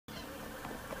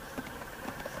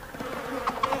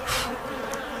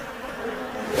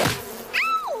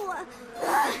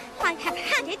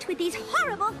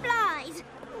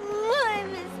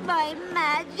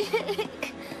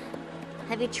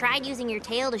Have you tried using your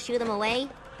tail to shoo them away?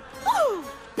 Ooh,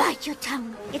 bite your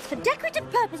tongue. It's for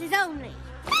decorative purposes only.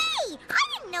 Hey! I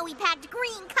didn't know we packed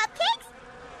green cupcakes!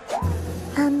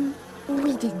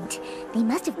 We didn't. They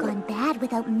must have gone bad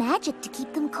without magic to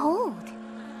keep them cold.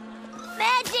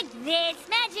 Magic this,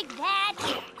 magic that.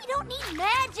 We don't need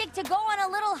magic to go on a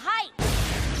little hike.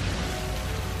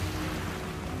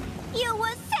 You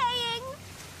were saying?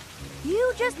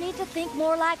 You just need to think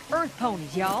more like earth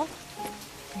ponies, y'all.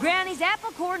 Granny's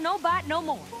apple core, no bite, no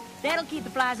more. That'll keep the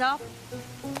flies off.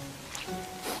 Ooh!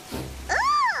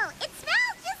 It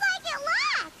smells just like it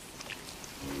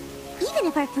looks! Even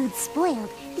if our food's spoiled,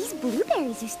 these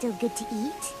blueberries are still good to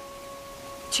eat.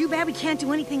 Too bad we can't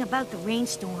do anything about the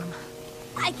rainstorm.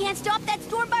 I can't stop that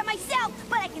storm by myself,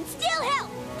 but I can still help.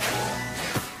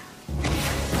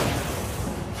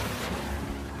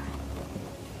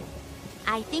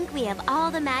 I think we have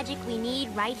all the magic we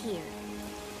need right here.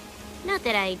 Not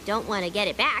that I don't want to get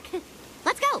it back.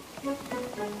 Let's go!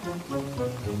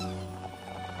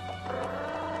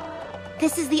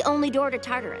 This is the only door to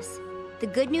Tartarus. The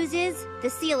good news is, the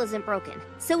seal isn't broken.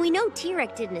 So we know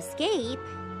T-Rex didn't escape.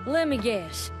 Let me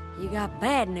guess. You got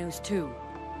bad news, too.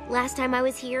 Last time I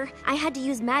was here, I had to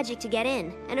use magic to get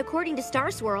in. And according to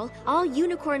Star Swirl, all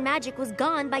unicorn magic was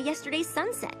gone by yesterday's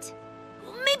sunset.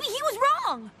 Maybe he was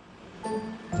wrong.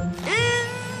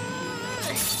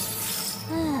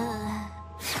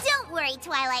 Don't worry,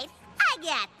 Twilight. I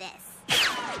got this.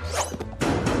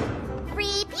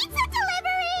 Free pizza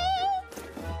delivery!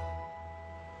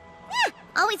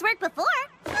 Always worked before.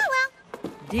 Oh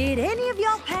well. Did any of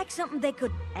y'all pack something that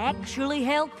could actually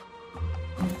help?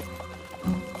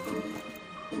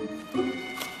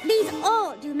 These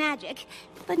all do magic,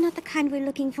 but not the kind we're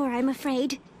looking for, I'm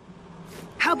afraid.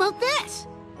 How about this?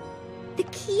 The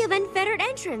key of unfettered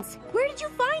entrance. Where did you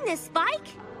find this, Spike?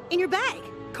 In your bag.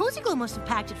 Cozy Glow must have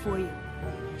packed it for you.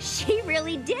 She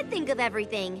really did think of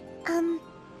everything.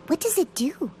 What does it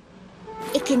do?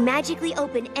 It can magically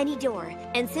open any door,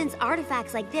 and since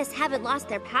artifacts like this haven't lost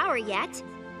their power yet...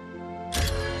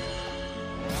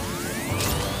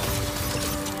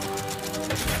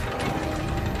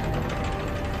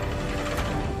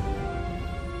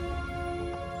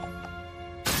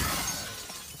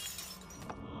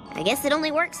 I guess it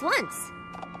only works once.